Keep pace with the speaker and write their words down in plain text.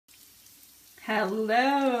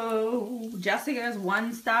Hello, Jessica's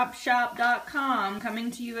OneStopShop.com coming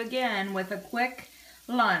to you again with a quick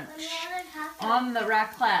lunch on the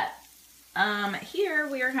raclette. Here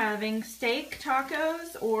we are having steak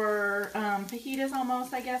tacos or fajitas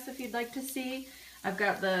almost, I guess, if you'd like to see. I've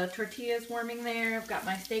got the tortillas warming there. I've got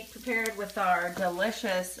my steak prepared with our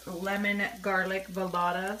delicious lemon garlic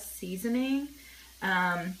velada seasoning.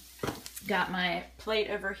 Got my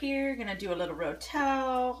plate over here. Gonna do a little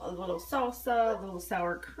rotel, a little salsa, a little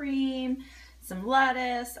sour cream, some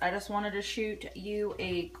lettuce. I just wanted to shoot you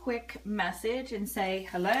a quick message and say,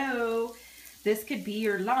 hello, this could be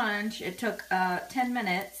your lunch. It took 10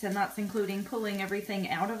 minutes, and that's including pulling everything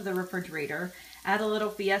out of the refrigerator. Add a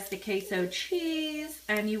little Fiesta queso cheese,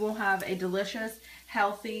 and you will have a delicious,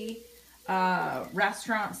 healthy,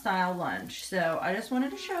 restaurant-style lunch. So I just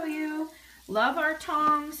wanted to show you. Love our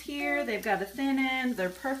tongs here. They've got a thin end. They're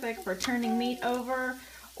perfect for turning meat over,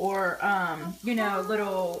 or, you know,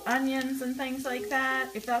 little onions and things like that,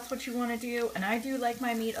 if that's what you want to do. And I do like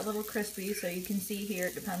my meat a little crispy, so you can see here,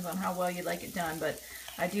 it depends on how well you like it done, but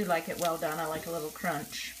I do like it well done. I like a little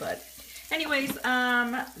crunch. But anyways,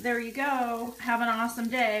 there you go. Have an awesome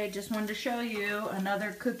day. Just wanted to show you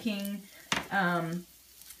another cooking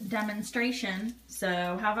demonstration. So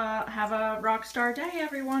have a rock star day,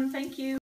 everyone. Thank you.